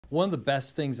One of the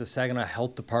best things the Saginaw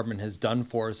Health Department has done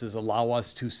for us is allow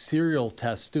us to serial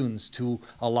test students to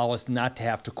allow us not to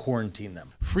have to quarantine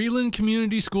them. Freeland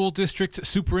Community School District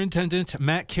Superintendent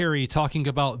Matt Carey talking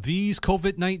about these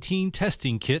COVID-19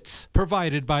 testing kits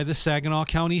provided by the Saginaw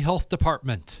County Health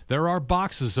Department. There are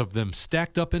boxes of them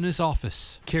stacked up in his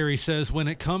office. Carey says when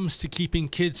it comes to keeping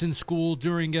kids in school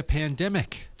during a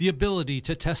pandemic, the ability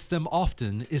to test them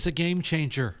often is a game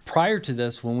changer. Prior to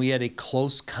this, when we had a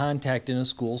close contact in a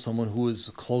school, someone who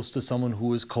was close to someone who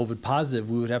was COVID positive,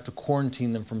 we would have to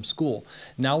quarantine them from school.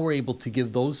 Now we're able to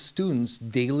give those students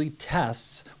daily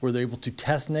tests where they're able to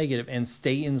test negative and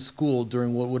stay in school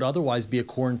during what would otherwise be a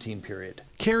quarantine period.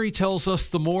 Carey tells us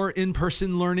the more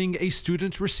in-person learning a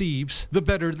student receives, the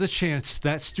better the chance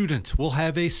that student will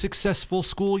have a successful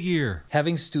school year.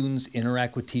 Having students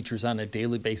interact with teachers on a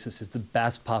daily basis is the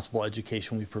best possible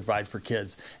education we provide for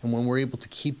kids. And when we're able to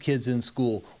keep kids in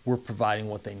school, we're providing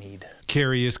what they need.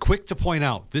 Carey is quick to point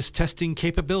out this testing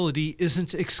capability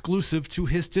isn't exclusive to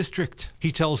his district.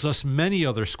 He tells us many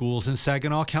other schools in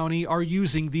Saginaw County are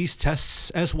using these tests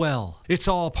as well. It's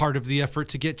all part of the effort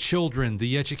to get children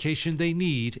the education they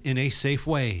need in a safe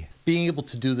way. Being able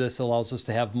to do this allows us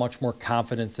to have much more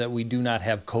confidence that we do not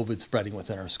have COVID spreading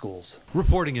within our schools.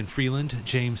 Reporting in Freeland,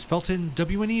 James Felton,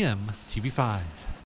 WNEM TV5.